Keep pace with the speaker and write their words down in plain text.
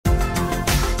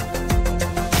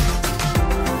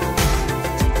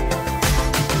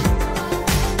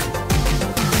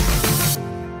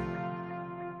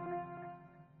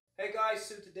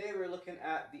looking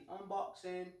at the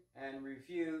unboxing and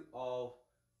review of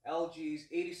LG's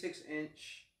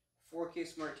 86-inch 4K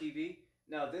Smart TV.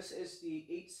 Now this is the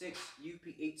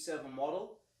 86UP87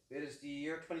 model. It is the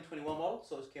year 2021 model,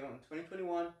 so it came out in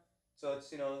 2021. So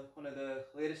it's, you know, one of the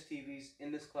latest TVs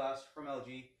in this class from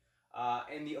LG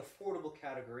in the affordable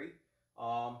category.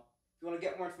 If you want to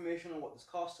get more information on what this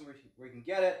costs and where you can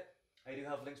get it, I do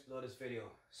have links below this video.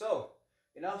 So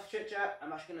enough chit chat.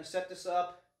 I'm actually going to set this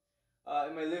up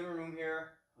in my living room here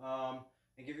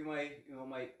and give you my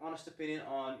my honest opinion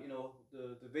on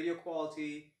the video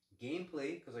quality,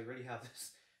 gameplay, because I really have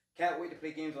this. Can't wait to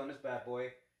play games on this bad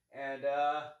boy, and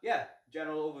yeah,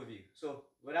 general overview. So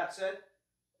with that said,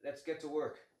 let's get to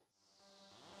work.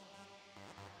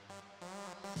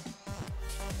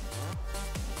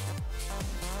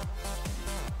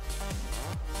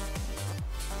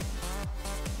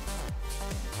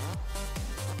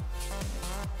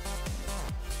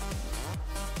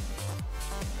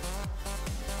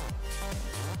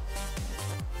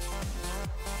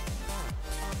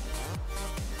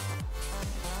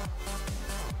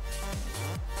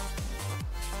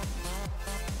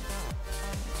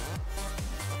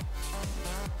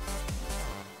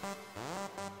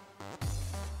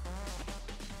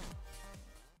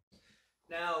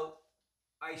 Now,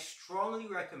 I strongly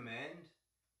recommend,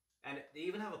 and they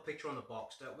even have a picture on the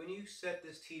box, that when you set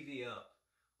this TV up,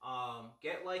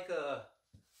 get like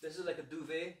this is like a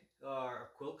duvet or a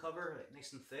quilt cover, like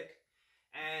nice and thick,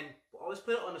 and always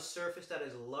put it on a surface that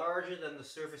is larger than the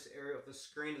surface area of the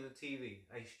screen of the TV.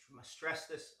 I stress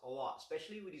this a lot,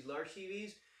 especially with these large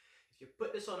TVs. If you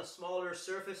put this on a smaller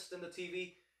surface than the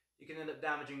TV, you can end up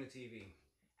damaging the TV.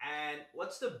 And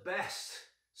what's the best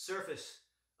surface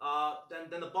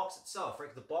than the box itself,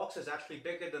 right? The box is actually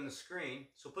bigger than the screen,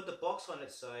 so put the box on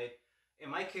its side. In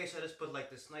my case, I just put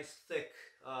like this nice thick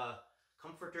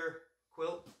comforter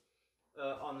quilt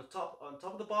on top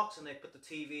of the box, and I put the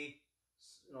TV,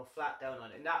 flat down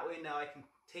on it. And that way, now I can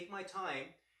take my time,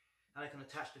 and I can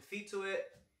attach the feet to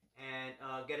it and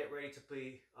get it ready to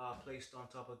be placed on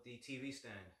top of the TV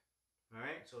stand. All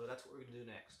right, so that's what we're gonna do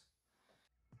next.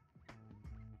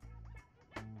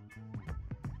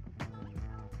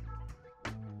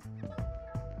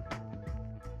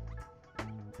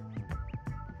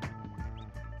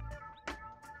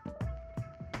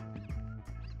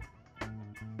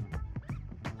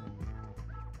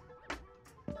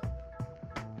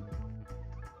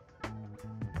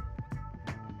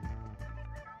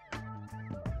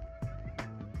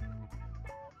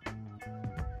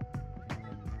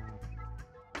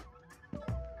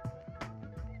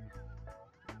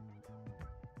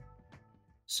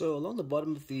 So along the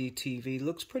bottom of the TV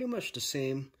looks pretty much the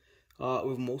same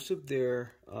with most of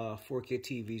their 4K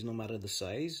TVs, no matter the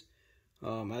size.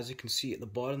 As you can see at the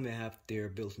bottom, they have their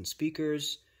built-in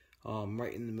speakers.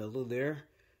 Right in the middle there,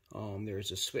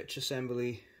 there's a switch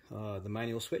assembly, the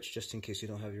manual switch, just in case you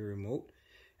don't have your remote.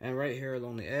 And right here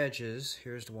along the edges,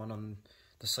 here's the one on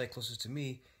the side closest to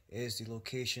me, is the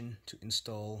location to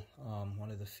install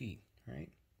one of the feet, right?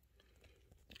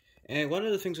 And one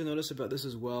of the things I noticed about this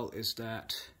as well is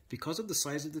that because of the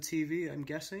size of the TV, I'm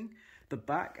guessing, the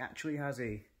back actually has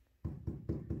a,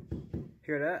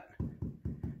 hear that?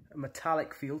 A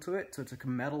metallic feel to it. So it's like a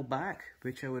metal back,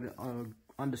 which I would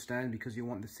understand because you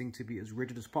want this thing to be as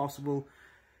rigid as possible,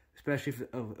 especially for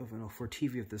a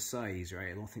TV of this size,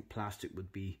 right? I don't think plastic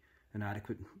would be an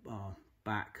adequate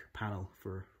back panel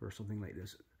for something like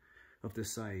this, of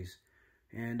this size.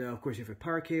 And of course you have a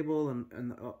power cable,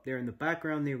 and up there in the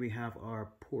background there we have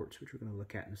our ports, which we're going to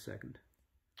look at in a second.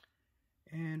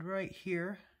 And right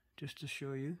here, just to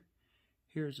show you,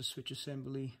 here's the switch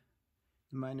assembly,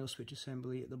 the manual switch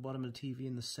assembly at the bottom of the TV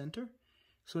in the center.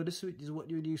 So this switch is what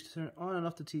you would use to turn on and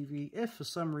off the TV if for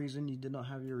some reason you did not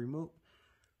have your remote,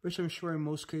 which I'm sure in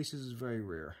most cases is very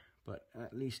rare, but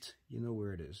at least you know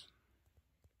where it is.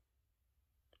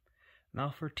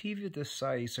 Now for a TV of this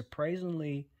size,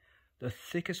 surprisingly, the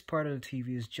thickest part of the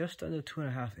TV is just under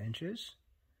 2.5 inches,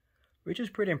 which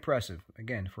is pretty impressive,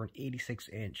 again, for an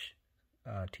 86-inch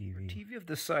TV. For a TV of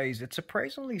this size, it's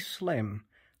surprisingly slim.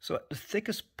 So at the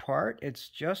thickest part, it's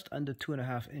just under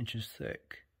 2.5 inches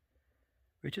thick,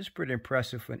 which is pretty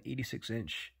impressive for an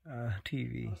 86-inch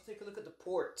TV. Let's take a look at the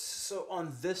ports. So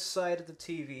on this side of the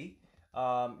TV,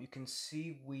 you can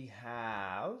see we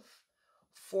have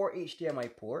 4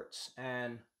 HDMI ports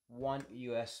and 1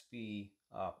 USB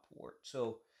port.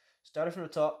 So starting from the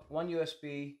top, 1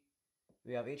 USB,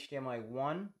 we have HDMI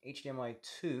 1, HDMI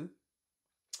 2,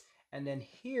 and then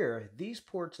here, these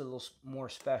ports are a little more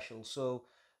special. So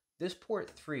this port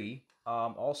 3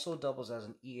 also doubles as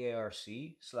an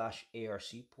EARC/ARC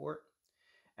port,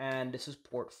 and this is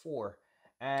port 4.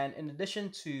 And in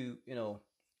addition to,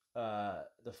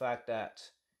 the fact that,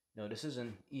 this is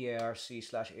an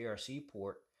EARC/ARC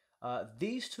port,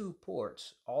 these two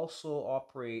ports also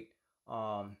operate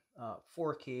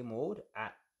 4K mode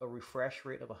at a refresh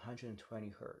rate of 120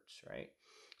 hertz, right?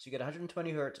 So you get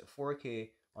 120 hertz at 4K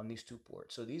on these two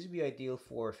ports. So these would be ideal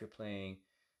for if you're playing,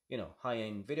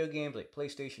 high-end video games like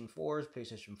PlayStation 4s,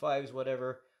 PlayStation 5s,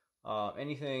 whatever.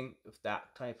 Anything with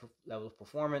that type of level of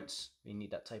performance, you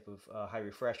need that type of high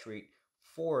refresh rate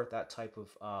for that type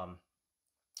of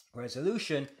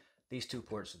resolution. These two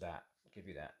ports of that give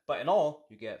you that. But in all,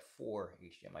 you get 4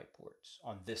 HDMI ports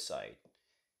on this side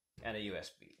and a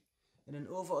USB. And then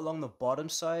over along the bottom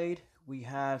side, we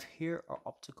have here our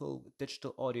optical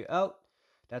digital audio out.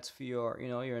 That's for your,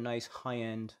 your nice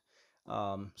high-end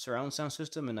surround sound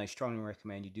system, and I strongly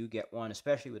recommend you do get one,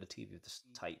 especially with a TV of this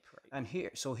type. Right? And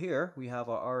here we have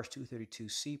our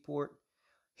RS-232C port.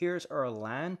 Here's our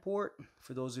LAN port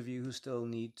for those of you who still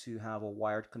need to have a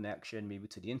wired connection, maybe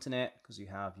to the internet, because you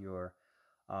have your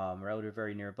router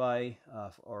very nearby,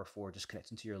 or for just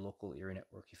connecting to your local area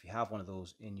network if you have one of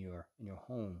those in your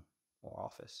home or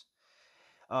office.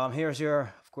 Here's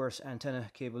your, of course, antenna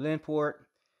cable in port.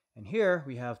 And here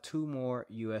we have 2 more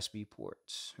USB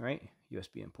ports, right?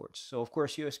 USB in ports. So of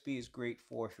course, USB is great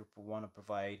for if you want to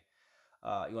provide,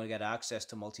 you want to get access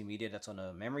to multimedia that's on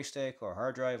a memory stick or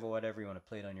hard drive or whatever, you want to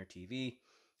play it on your TV.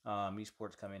 These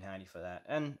ports come in handy for that.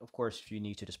 And of course, if you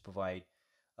need to just provide,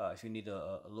 if you need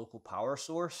a local power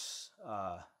source,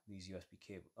 these USB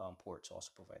cable ports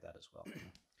also provide that as well.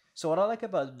 So what I like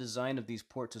about the design of these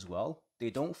ports as well, they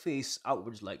don't face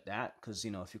outwards like that, because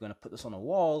if you're going to put this on a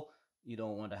wall, you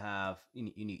don't want to have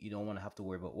you don't want to have to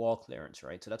worry about wall clearance,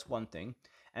 right? So that's one thing.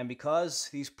 And because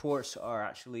these ports are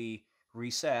actually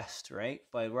recessed, right,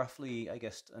 by roughly, I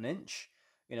guess, an inch,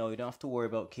 you don't have to worry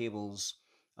about cables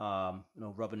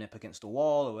rubbing up against the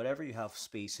wall or whatever. You have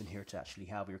space in here to actually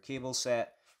have your cable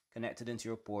set connected into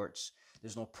your ports.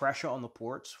 There's no pressure on the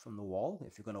ports from the wall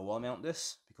if you're going to wall mount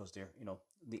this, because they're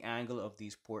the angle of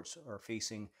these ports are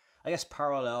facing, I guess,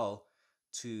 parallel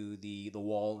to the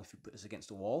wall if you put this against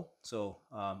the wall. So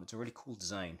it's a really cool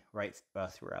design right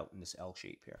throughout in this L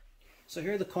shape here. So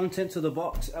here are the contents of the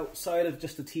box outside of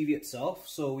just the TV itself.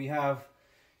 So we have,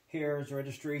 here's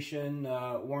registration,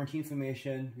 warranty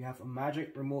information. We have a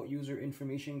Magic Remote User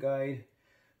Information Guide.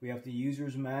 We have the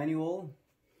user's manual.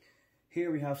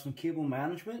 Here we have some cable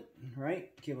management,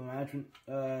 right? Cable management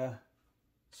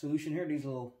solution here, these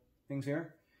little things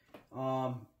here.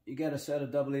 You get a set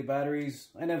of AA batteries.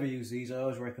 I never use these. I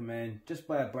always recommend just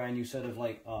buy a brand new set of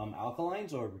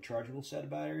alkalines or rechargeable set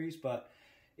of batteries. But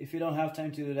if you don't have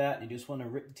time to do that and you just want to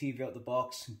rip the TV out the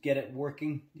box and get it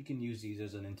working, you can use these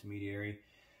as an intermediary.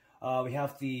 We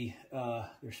have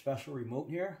their special remote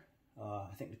here. I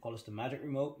think they call this the Magic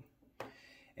Remote.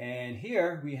 And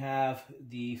here we have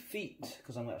the feet,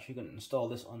 because I'm actually going to install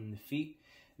this on the feet.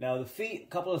 Now the feet, a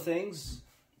couple of things.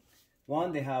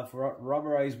 One, they have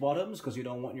rubberized bottoms because you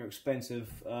don't want your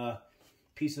expensive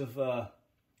piece of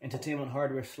entertainment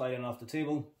hardware sliding off the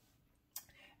table.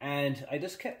 And I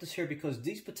just kept this here because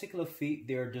these particular feet,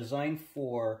 they're designed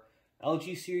for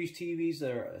LG series TVs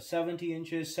that are 70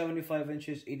 inches, 75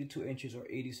 inches, 82 inches, or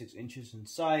 86 inches in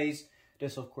size.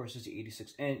 This, of course, is the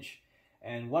 86 inch.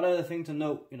 And one other thing to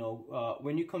note,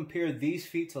 when you compare these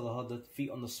feet to the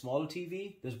feet on the smaller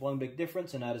TV, there's one big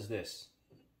difference, and that is this.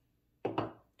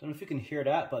 Don't know if you can hear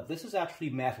that, but this is actually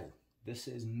metal. This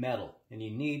is metal, and you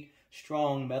need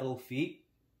strong metal feet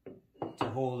to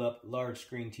hold up large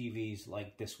screen TVs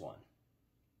like this one.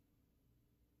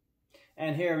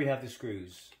 And here we have the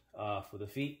screws for the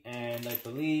feet, and I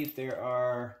believe there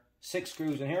are 6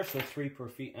 screws in here, so 3 per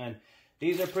feet, and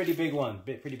these are pretty big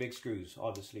pretty big screws,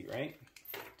 obviously, right?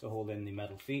 To hold in the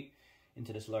metal feet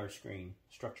into this large screen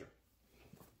structure.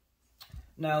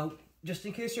 Now, just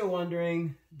in case you're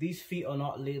wondering, these feet are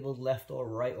not labeled left or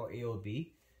right or A or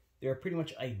B. They're pretty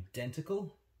much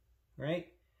identical, right?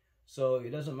 So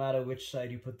it doesn't matter which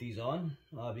side you put these on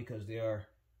because they are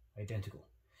identical.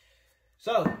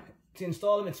 So to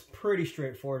install them, it's pretty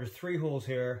straightforward. There's 3 holes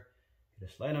here. You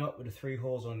just line them up with the 3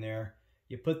 holes on there.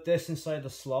 You put this inside the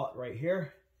slot right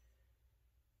here.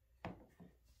 And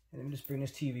let me just bring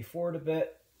this TV forward a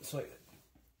bit so it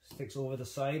sticks over the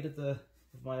side of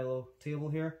my little table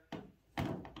here,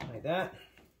 like that.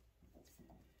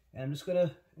 And I'm just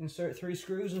gonna insert 3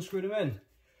 screws and screw them in.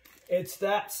 It's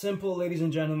that simple, ladies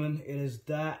and gentlemen. It is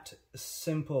that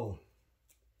simple.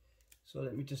 So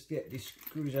let me just get these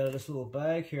screws out of this little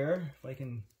bag here, if I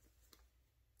can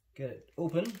get it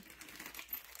open.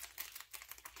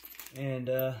 And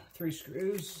 3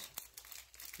 screws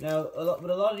Now,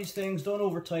 with a lot of these things, don't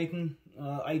over tighten.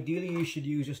 Ideally, you should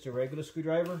use just a regular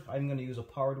screwdriver. I'm going to use a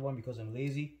powered one because I'm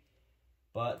lazy.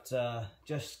 But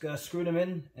just screw them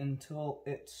in until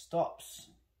it stops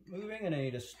moving, and then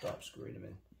you just stop screwing them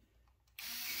in.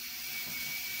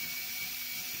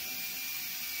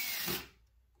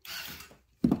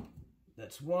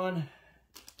 That's one.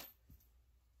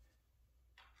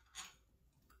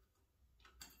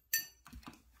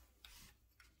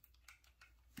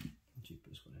 Keep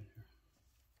this one in here.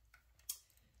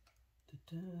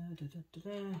 Da, da, da, da,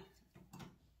 da.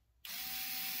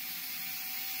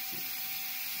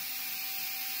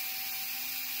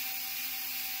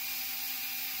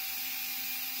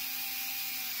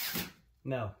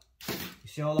 Now, you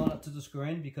see how long it took to screw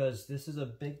in? Because this is a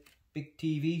big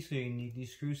TV, so you need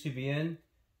these screws to be in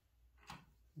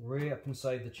right up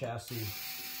inside the chassis.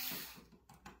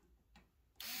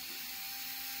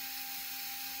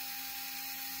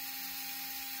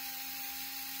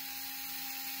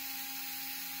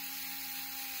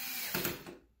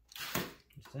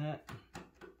 Just that.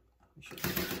 Make sure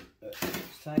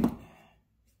it's tight.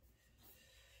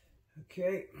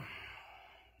 Okay.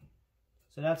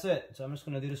 So that's it. So I'm just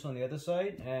going to do this on the other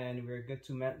side, and we're good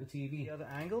to mount the TV. The other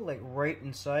angle, like right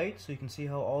inside, so you can see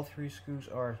how all three screws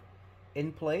are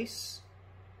in place.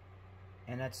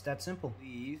 And that's that simple.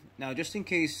 Now, just in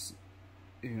case,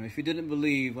 if you didn't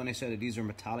believe when I said that these are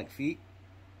metallic feet.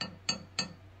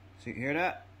 So you hear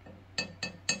that?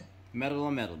 Metal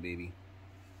on metal, baby.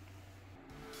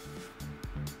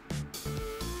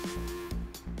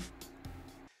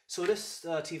 So this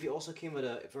TV also came with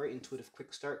a very intuitive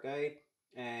quick start guide.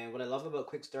 And what I love about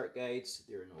quick start guides,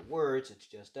 there are no words, it's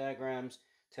just diagrams.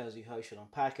 Tells you how you should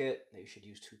unpack it, that you should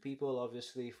use 2 people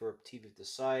obviously for a TV of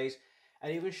this size.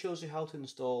 And it even shows you how to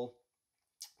install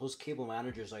those cable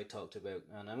managers I talked about.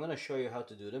 And I'm going to show you how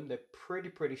to do them. They're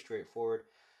pretty straightforward.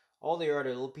 All they are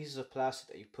little pieces of plastic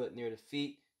that you put near the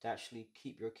feet to actually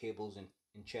keep your cables in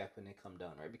check when they come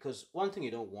down, right? Because one thing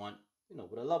you don't want,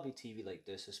 with a lovely TV like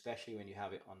this, especially when you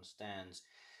have it on stands,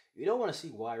 you don't want to see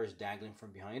wires dangling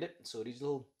from behind it. So these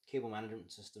little cable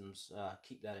management systems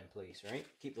keep that in place, right?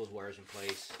 Keep those wires in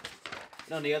place.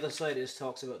 And on the other side, it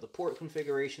talks about the port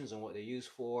configurations and what they're used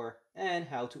for, and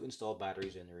how to install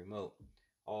batteries in the remote.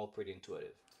 All pretty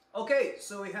intuitive. Okay,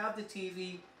 so we have the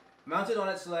TV mounted on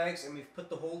its legs, and we've put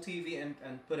the whole TV in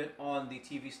and put it on the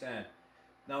TV stand.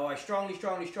 Now, I strongly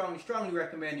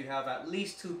recommend you have at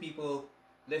least 2 people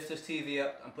lift this TV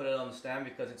up and put it on the stand,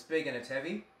 because it's big and it's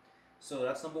heavy. So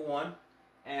that's number 1.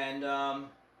 And now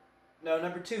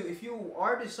number 2, if you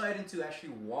are deciding to actually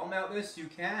wall mount this, you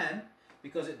can,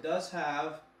 because it does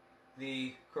have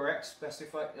the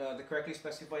correctly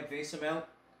specified base mount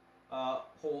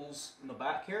holes in the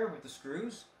back here with the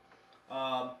screws.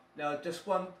 Now, just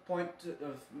one point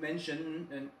of mention,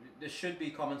 and this should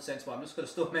be common sense, but I'm just going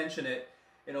to still mention it.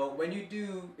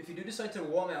 If you do decide to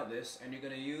wall mount this, and you're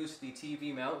going to use the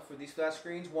TV mount for these flat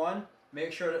screens,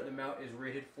 make sure that the mount is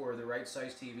rated for the right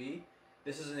size TV.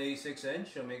 This is an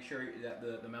 86-inch, so make sure that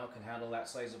the mount can handle that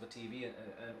size of a TV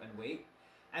and weight.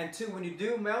 And 2, when you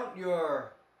do mount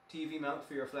your TV mount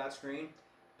for your flat screen,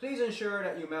 please ensure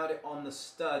that you mount it on the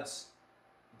studs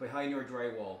behind your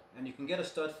drywall. And you can get a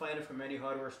stud finder from any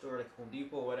hardware store like Home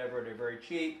Depot or whatever. They're very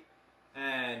cheap,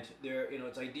 and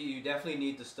it's ideal. You definitely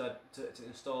need the stud to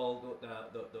install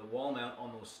the wall mount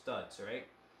on those studs, right?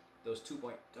 Those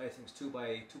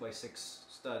 2x6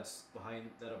 studs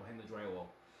behind the drywall.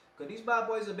 Because these bad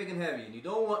boys are big and heavy, and you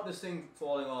don't want this thing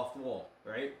falling off the wall,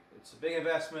 right? It's a big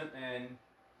investment, and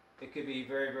it could be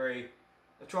very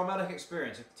a traumatic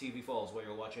experience if the TV falls while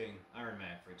you're watching Iron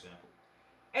Man, for example.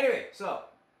 Anyway, so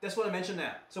that's what I mentioned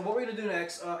now. So what we're going to do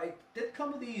next, I did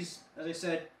come with these, as I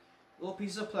said, little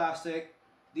pieces of plastic.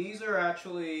 These are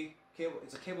actually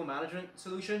it's a cable management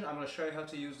solution. I'm going to show you how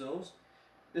to use those.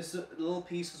 This little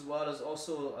piece as well is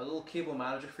also a little cable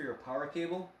manager for your power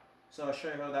cable. So I'll show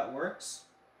you how that works.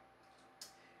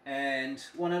 And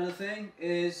one other thing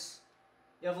is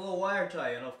you have a little wire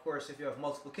tie, and of course if you have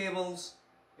multiple cables,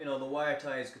 the wire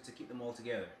tie is good to keep them all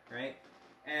together, right?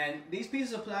 And these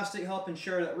pieces of plastic help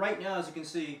ensure that right now, as you can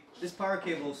see, this power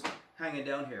cable's hanging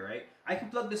down here, right? I can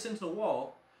plug this into the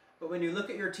wall, but when you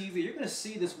look at your TV, you're going to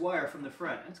see this wire from the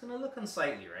front, and it's going to look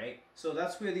unsightly, right? So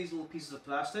that's where these little pieces of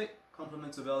plastic,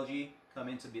 complements of LG, come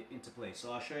into play.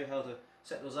 So I'll show you how to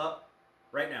set those up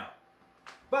right now.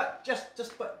 But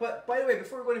but by the way,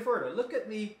 before we go any further, look at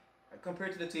me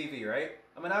compared to the TV, right?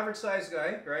 I'm an average size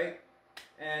guy, right?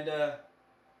 And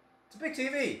it's a big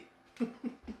TV.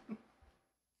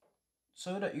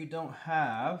 So that you don't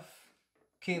have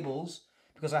cables,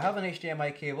 because I have an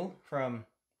HDMI cable from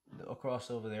across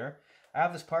over there. I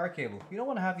have this power cable. You don't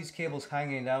want to have these cables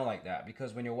hanging down like that,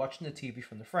 because when you're watching the TV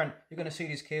from the front, you're going to see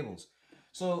these cables.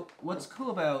 So what's cool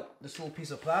about this little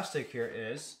piece of plastic here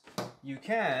is you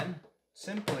can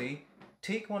simply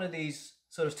take one of these,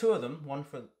 so there's two of them, one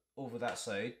for over that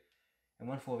side and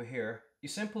one for over here. You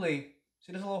simply,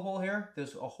 see this little hole here?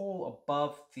 There's a hole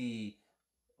above the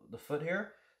foot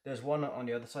here. There's one on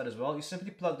the other side as well. You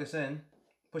simply plug this in,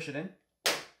 push it in,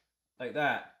 like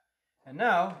that. And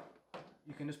now,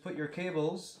 you can just put your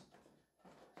cables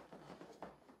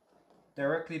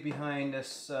directly behind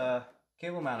this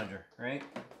cable manager, right?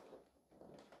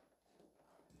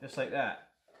 Just like that.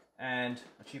 And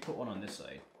actually put one on this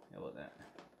side. How about that?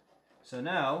 So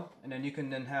now, and then you can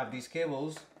then have these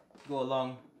cables go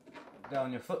along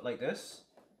down your foot like this.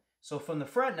 So from the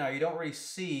front now, you don't really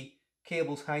see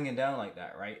cables hanging down like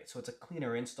that, right? So it's a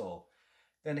cleaner install.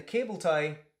 Then the cable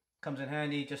tie comes in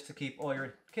handy just to keep all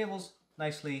your cables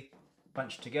nicely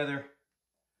bunched together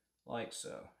like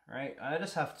so, right? I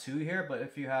just have two here, but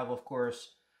if you have, of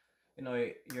course, you know,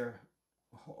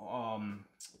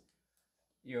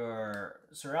 your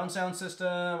surround sound system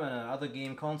and other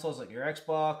game consoles like your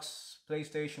Xbox,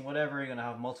 PlayStation, whatever, you're gonna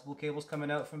have multiple cables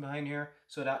coming out from behind here,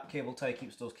 so that cable tie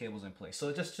keeps those cables in place. So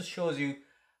it just shows you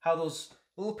how those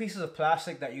little pieces of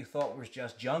plastic that you thought was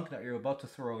just junk that you're about to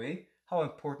throw away, how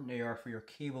important they are for your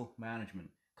cable management.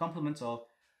 Compliments of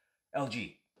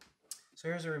LG. So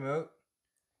here's the remote.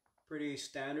 Pretty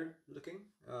standard looking.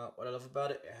 What I love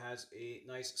about it, it has a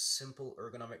nice simple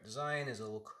ergonomic design. There's a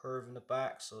little curve in the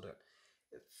back so that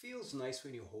it feels nice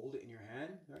when you hold it in your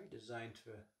hand, right? Designed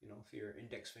to, you know, for your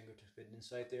index finger to fit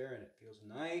inside there, and it feels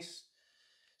nice.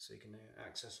 So you can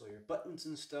access all your buttons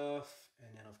and stuff.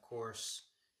 And then of course,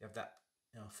 you have that,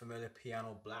 you know, familiar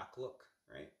piano black look,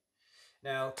 right?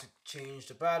 Now to change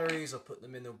the batteries, I'll put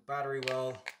them in the battery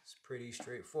well. It's pretty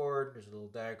straightforward. There's a little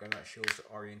diagram that shows the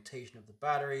orientation of the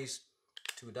batteries.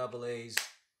 Two AA's,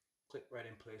 click right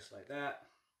in place like that,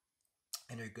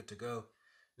 and you're good to go.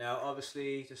 Now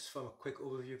obviously, just from a quick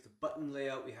overview of the button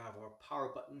layout, we have our power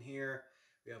button here.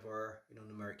 We have our, you know,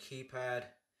 numeric keypad.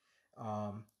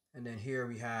 And then here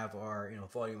we have our, you know,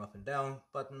 volume up and down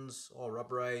buttons, all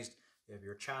rubberized. You have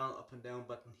your channel up and down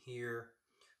button here.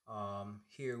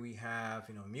 Here we have,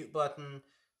 you know, mute button.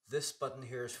 This button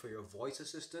here is for your voice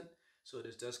assistant. So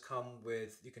this does come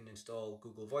with, you can install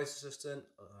Google Voice Assistant,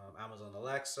 Amazon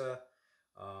Alexa,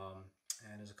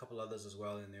 and there's a couple others as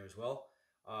well in there as well.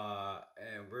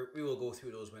 And we will go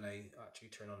through those when I actually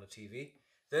turn on the TV.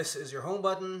 This is your home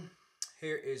button.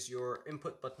 Here is your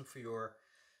input button for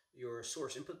your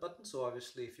source input button. So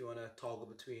obviously if you want to toggle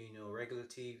between, you know, regular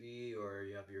TV, or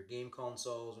you have your game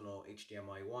consoles, you know,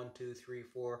 HDMI 1, 2, 3,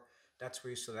 4, that's where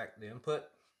you select the input.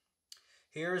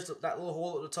 Here's that little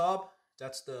hole at the top.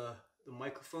 That's the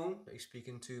microphone that you speak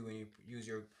into when you use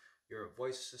your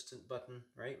voice assistant button,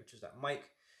 right, which is that mic.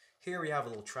 Here we have a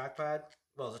little trackpad.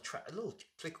 Well, it's a little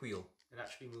click wheel. It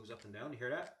actually moves up and down. You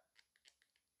hear that?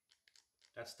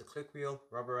 That's the click wheel,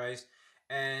 rubberized.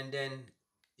 And then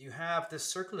you have this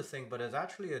circular thing, but it's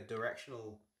actually a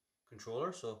directional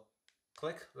controller. So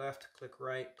click left, click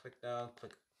right, click down,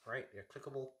 click right. Yeah,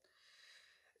 clickable.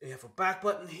 We have a back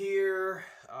button here.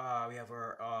 We have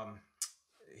our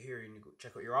here you can go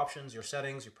check out your options, your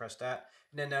settings. You press that,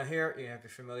 and then down here you have your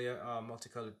familiar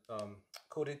multicolored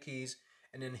coded keys.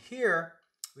 And then here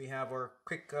we have our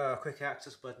quick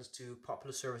access buttons to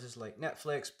popular services like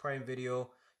Netflix, Prime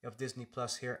Video. You have Disney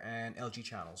Plus here and LG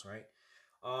channels, right?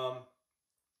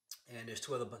 And there's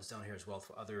two other buttons down here as well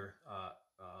for other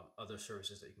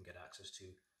services that you can get access to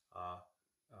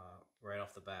right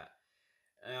off the bat.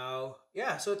 Now,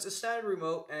 yeah, so it's a standard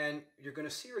remote, and you're going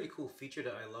to see a really cool feature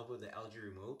that I love with the LG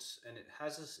remotes, and it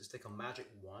has this, it's like a magic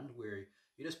wand where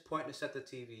you just point this at the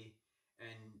TV,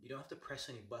 and you don't have to press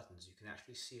any buttons. You can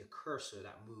actually see a cursor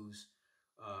that moves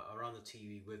around the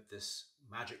TV with this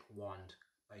magic wand,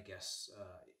 I guess,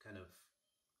 kind of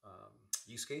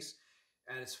use case.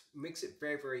 And it makes it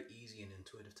very, very easy and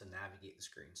intuitive to navigate the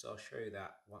screen. So I'll show you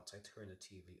that once I turn the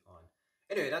TV on.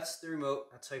 Anyway, that's the remote.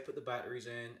 That's how you put the batteries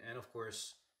in. And of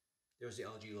course, there's the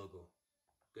LG logo.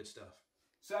 Good stuff.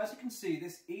 So as you can see,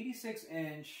 this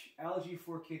 86-inch LG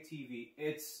 4K TV,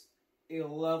 it's a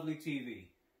lovely TV.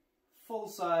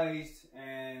 Full-sized,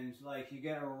 and like you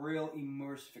get a real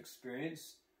immersive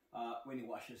experience when you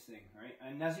watch this thing, right?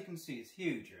 And as you can see, it's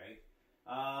huge,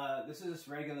 right? This is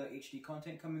regular HD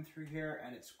content coming through here,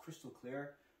 and it's crystal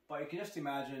clear. But you can just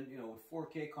imagine, you know, with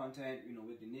 4K content, you know,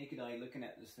 with the naked eye looking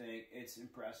at this thing, it's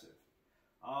impressive.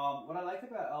 What I like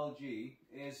about LG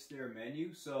is their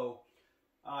menu. So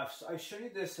I've shown you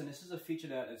this, and this is a feature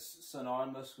that is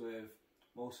synonymous with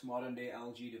most modern day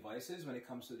LG devices when it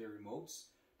comes to their remotes.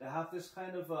 they have this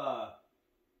kind of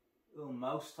little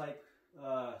mouse type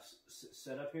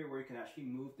setup here where you can actually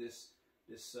move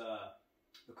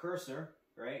the cursor,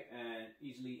 right, and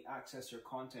easily access your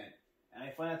content. And I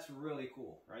find that's really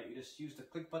cool, right? You just use the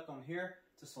click button on here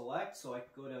to select. So I can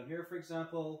go down here, for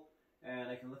example, and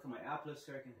I can look at my app list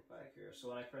here. I can go back here. So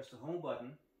when I press the home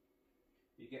button,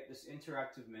 you get this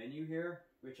interactive menu here,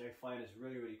 which I find is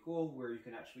really, really cool, where you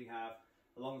can actually have,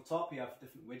 along the top, you have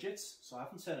different widgets. So I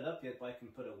haven't set it up yet, but I can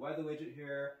put a weather widget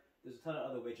here. There's a ton of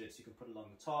other widgets you can put along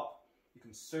the top. You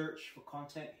can search for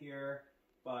content here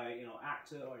by, you know,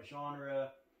 actor or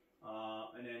genre.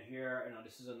 And then here, you know,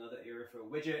 this is another area for a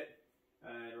widget.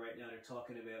 And right now they're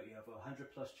talking about you have 100+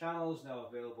 channels now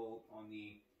available on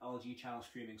the LG channel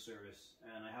streaming service.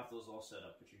 And I have those all set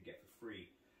up, which you can get for free.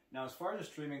 Now, as far as the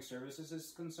streaming services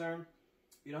is concerned,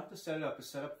 you don't have to set it up. It's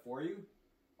set up for you.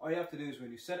 All you have to do is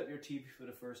when you set up your TV for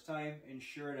the first time,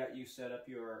 ensure that you set up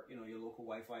your, you know, your local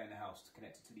Wi-Fi in the house to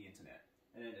connect it to the internet.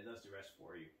 And then it does the rest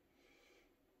for you.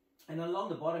 And along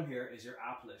the bottom here is your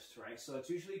app list, right? So it's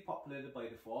usually populated by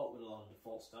default with a lot of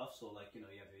default stuff. So like, you know,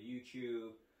 you have your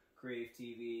YouTube, Crave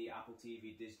TV, Apple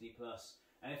TV, Disney Plus.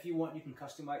 And if you want, you can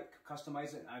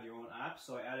customize it and add your own app.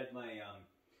 So I added my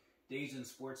Days in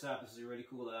Sports app. This is a really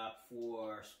cool app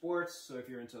for sports. So if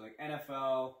you're into like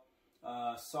NFL,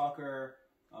 soccer,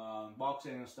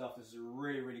 boxing and stuff, this is a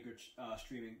really, really good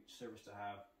streaming service to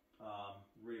have.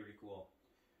 Really, really cool.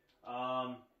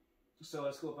 So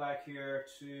let's go back here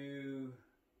to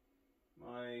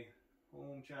my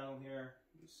home channel here.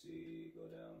 Let's see, go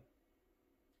down.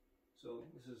 So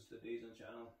this is the Days On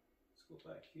channel. Let's go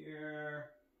back here.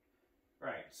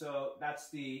 Right, so that's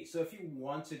the, so if you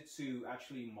wanted to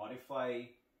actually modify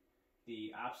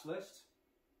the apps list,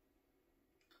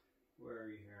 where are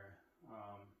you here?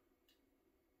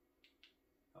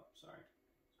 Oh, sorry.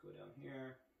 Let's go down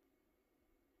here.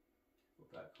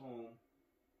 Go back home.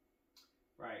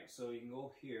 Right, so you can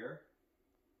go here,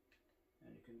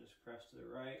 and you can just press to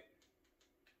the right.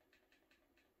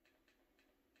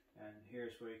 And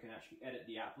here's where you can actually edit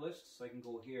the app list. So I can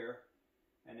go here,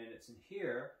 and then it's in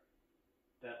here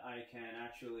that I can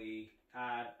actually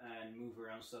add and move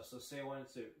around stuff. So say I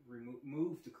wanted to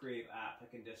move the Crave app, I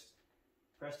can just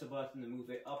press the button to move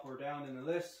it up or down in the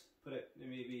list, put it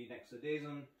maybe next to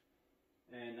DAZN,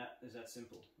 and that is that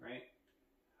simple, right?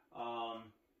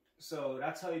 So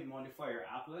that's how you modify your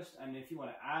app list. And if you want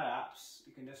to add apps,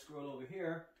 you can just scroll over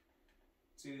here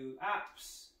to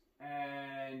apps,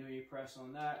 and when you press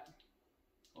on that,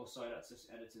 oh sorry, that's just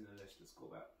editing the list. Let's go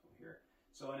back over here.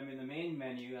 So when I'm in the main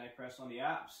menu and I press on the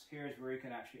apps, here's where you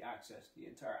can actually access the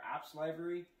entire apps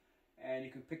library, and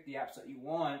you can pick the apps that you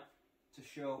want to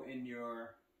show in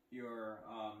your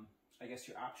I guess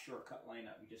your app shortcut line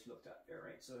that we just looked at there,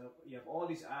 right? So you have all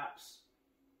these apps,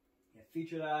 you have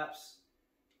featured apps,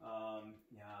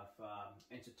 you have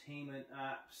entertainment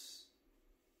apps,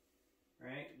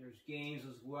 right? There's games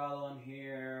as well on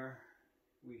here.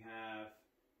 We have,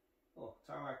 oh,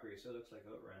 Tarmac Race, so it looks like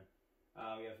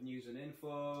Outrun. We have news and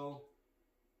info,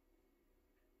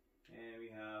 and we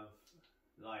have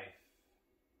life.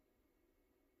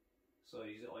 So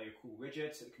these are all your cool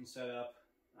widgets that you can set up,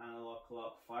 analog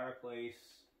clock,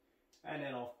 fireplace, and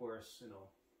then of course, you know,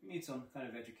 you need some kind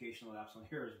of educational apps on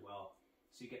here as well.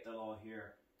 So you get that all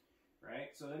here, right?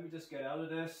 So let me just get out of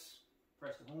this,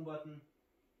 press the home button,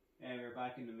 and we're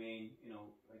back in the main, you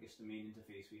know, I guess the main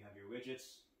interface. We have your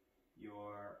widgets,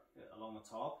 your along the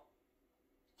top,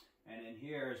 and then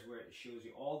here is where it shows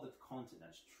you all the content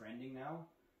that's trending now.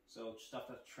 So stuff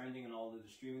that's trending on all of the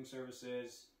streaming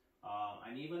services,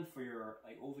 and even for your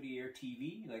like over-the-air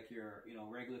TV, like your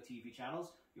regular TV channels.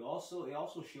 It also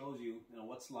shows you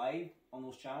what's live on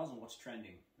those channels and what's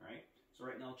trending, right? So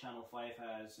right now, Channel 5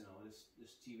 has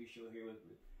this TV show here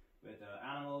with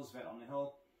animals, Vet on the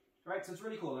Hill. Right, so it's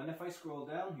really cool. And if I scroll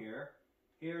down here,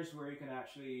 here's where you can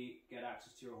actually get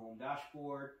access to your home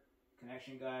dashboard,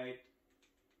 connection guide,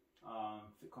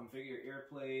 configure your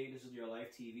AirPlay. This is your live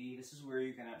TV. This is where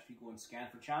you can actually go and scan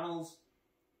for channels.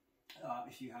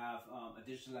 If you have a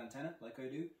digital antenna, like I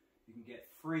do, you can get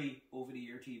free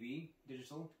over-the-air TV,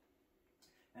 digital.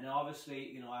 And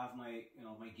obviously, I have my,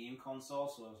 my game console,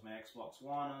 so there's my Xbox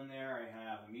One on there. I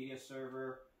have a media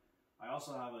server. I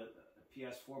also have a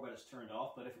PS4, but it's turned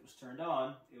off. But if it was turned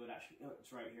on, it would actually,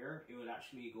 it's right here. It would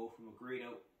actually go from a grayed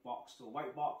out box to a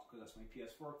white box, because that's my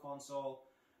PS4 console.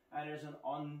 And there's an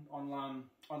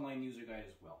online user guide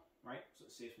as well, right? So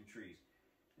it saves from trees.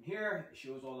 And here, it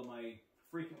shows all of my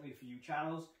frequently viewed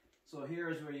channels. So here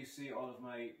is where you see all of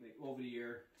my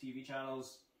over-the-air TV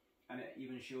channels. And it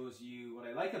even shows you, what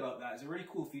I like about that is a really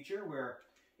cool feature where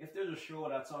if there's a show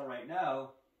that's on right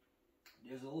now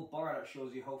there's a little bar that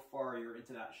shows you how far you're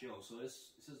into that show. So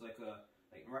this is like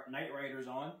Knight Rider's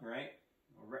on, right?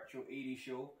 A retro 80s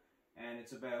show, and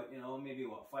it's about, you know, maybe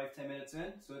what, 5-10 minutes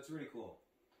in. So it's really cool.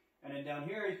 And then down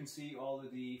here you can see all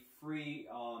of the free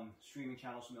streaming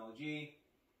channels from LG.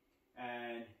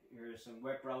 And here's some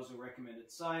web browser recommended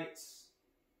sites,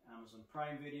 Amazon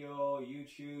Prime Video,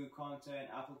 YouTube content,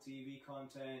 Apple TV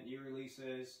content, new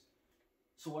releases.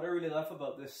 So what I really love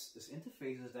about this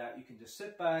interface is that you can just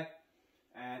sit back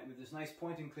and with this nice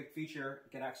point and click feature,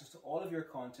 get access to all of your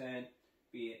content,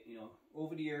 be it, you know,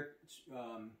 over-the-air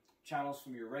channels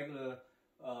from your regular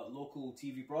local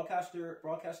TV broadcast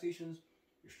stations,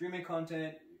 your streaming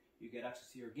content, you get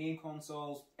access to your game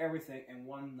consoles, everything in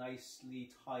one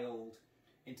nicely tiled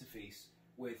interface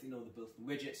with, you know, the built-in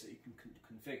widgets that you can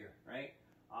configure, right?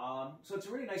 So it's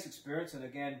a really nice experience, and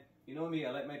again, you know me,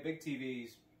 I like my big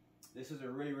TVs. This is a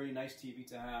really, really nice TV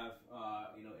to have,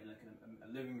 you know, in like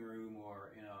a living room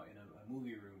or, you know, in a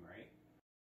movie room, right?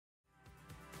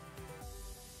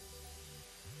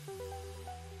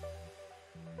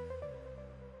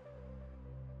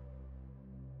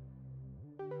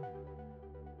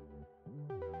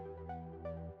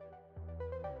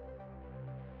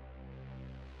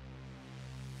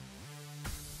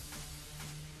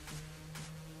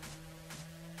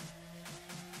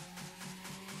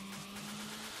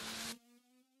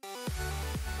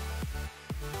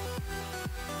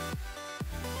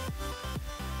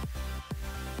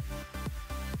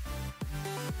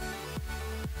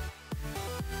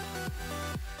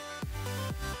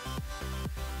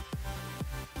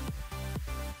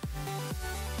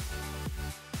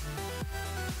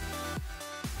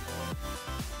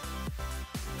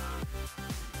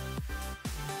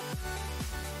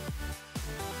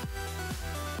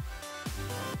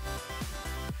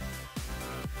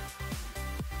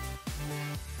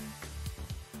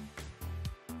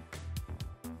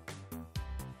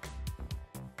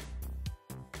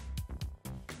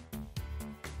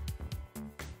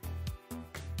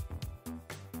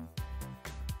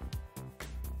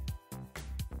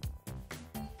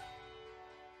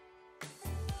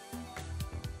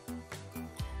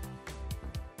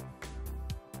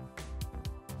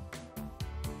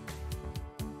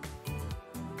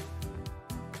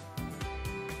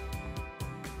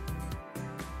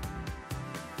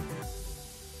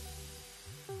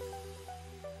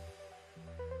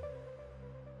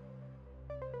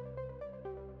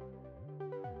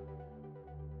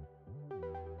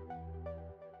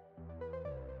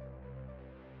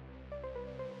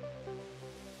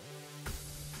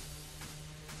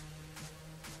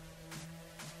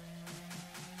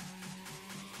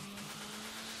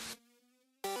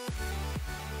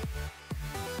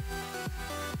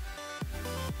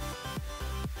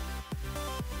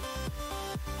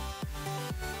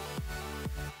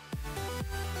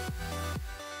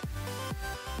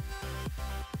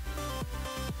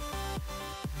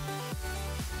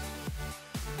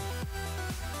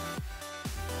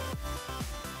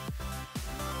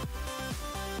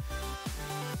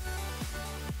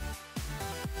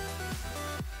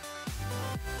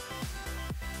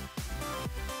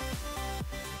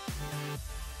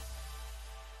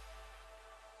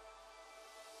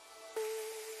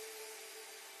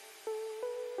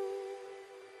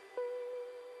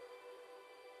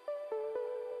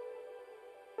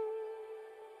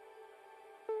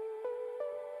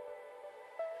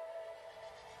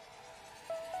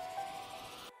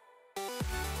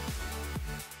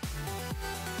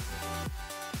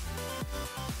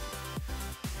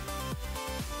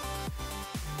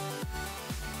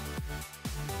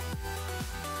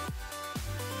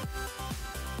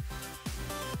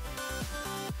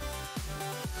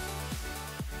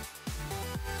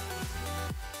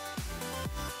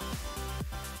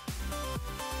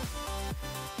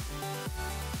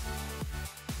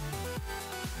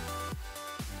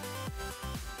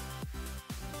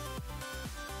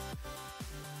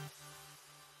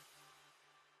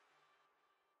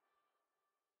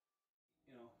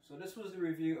 So this was the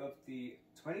review of the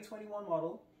 2021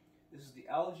 model. This is the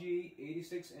LG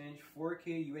 86-inch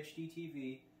 4K UHD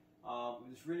TV with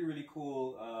this really, really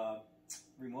cool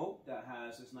remote that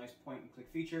has this nice point and click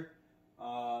feature.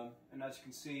 And as you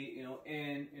can see,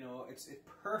 it's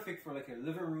perfect for like a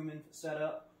living room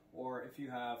setup, or if you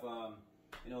have a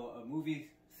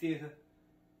movie theater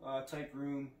type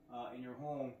room in your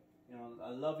home.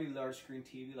 A lovely large screen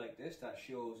TV like this that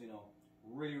shows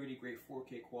really, really great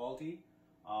 4K quality.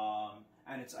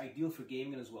 And it's ideal for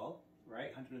gaming as well, right?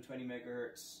 120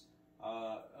 megahertz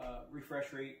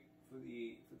refresh rate for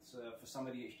some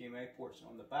of the HDMI ports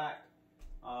on the back.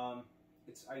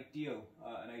 It's ideal,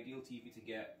 an ideal TV to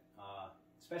get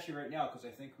especially right now because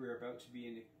I think we're about to be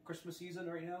in the Christmas season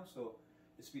right now, so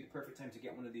this would be the perfect time to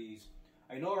get one of these.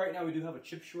 I know right now we do have a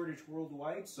chip shortage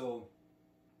worldwide, so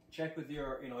check with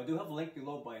your, I do have a link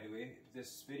below, by the way,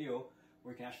 this video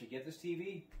where you can actually get this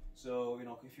TV. So,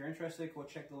 if you're interested, go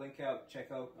check the link out, check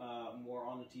out more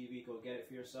on the TV, go get it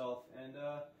for yourself, and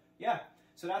yeah.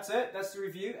 So that's it, that's the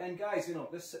review, and guys,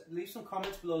 leave some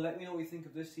comments below, let me know what you think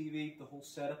of this TV, the whole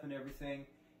setup and everything,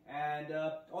 and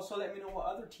also let me know what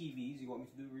other TVs you want me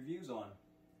to do reviews on,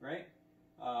 right?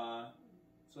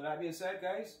 So that being said,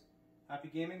 guys, happy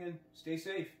gaming and stay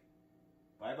safe.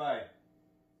 Bye-bye.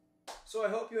 So I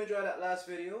hope you enjoyed that last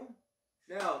video.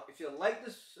 Now, if you liked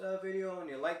this video and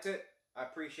you liked it, I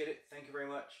appreciate it. Thank you very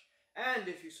much. And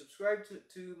if you subscribe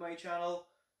to my channel,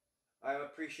 I'm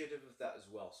appreciative of that as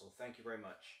well. So thank you very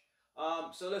much.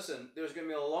 So listen, there's going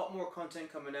to be a lot more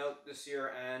content coming out this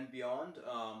year and beyond.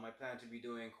 I plan to be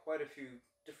doing quite a few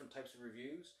different types of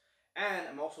reviews. And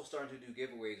I'm also starting to do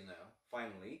giveaways now,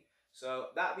 finally. So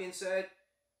that being said,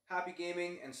 happy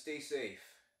gaming and stay safe.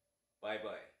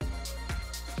 Bye-bye.